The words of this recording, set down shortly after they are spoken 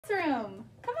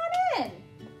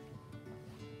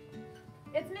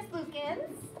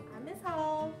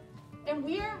and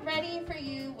we're ready for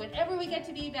you whenever we get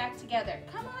to be back together.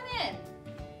 Come on in.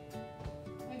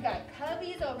 We've got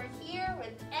cubbies over here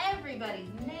with everybody's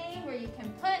name where you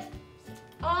can put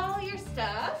all your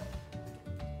stuff.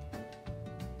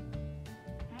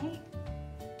 Right?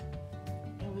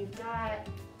 And we've got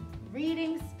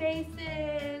reading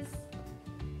spaces.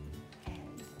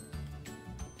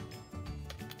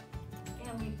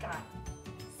 And we've got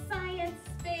science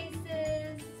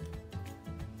spaces.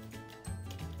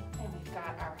 And we've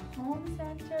got our home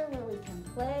center where we can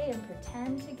play and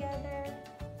pretend together.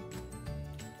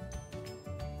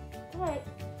 But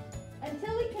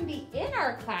until we can be in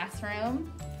our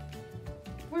classroom,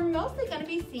 we're mostly going to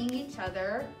be seeing each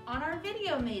other on our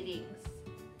video meetings.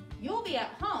 You'll be at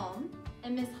home,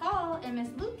 and Miss Hall and Miss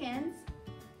Lukens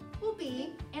will be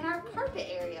in our carpet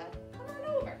area. Come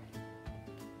on over.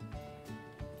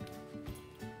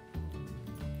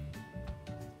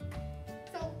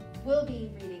 So we'll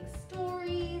be reading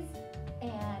stories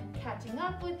and catching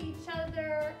up with each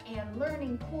other and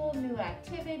learning cool new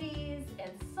activities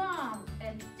and songs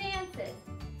and dances.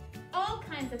 All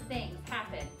kinds of things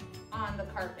happen on the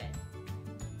carpet,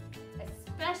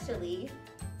 especially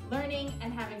learning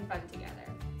and having fun together.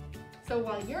 So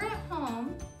while you're at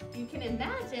home, you can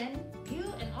imagine you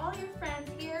and all your friends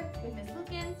here with Miss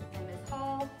Lukens and Miss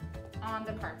Hall on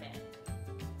the carpet.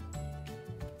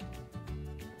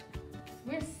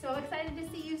 We're so excited to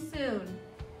see you soon.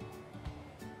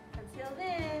 Until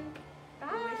then, bye.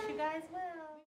 We wish you guys well.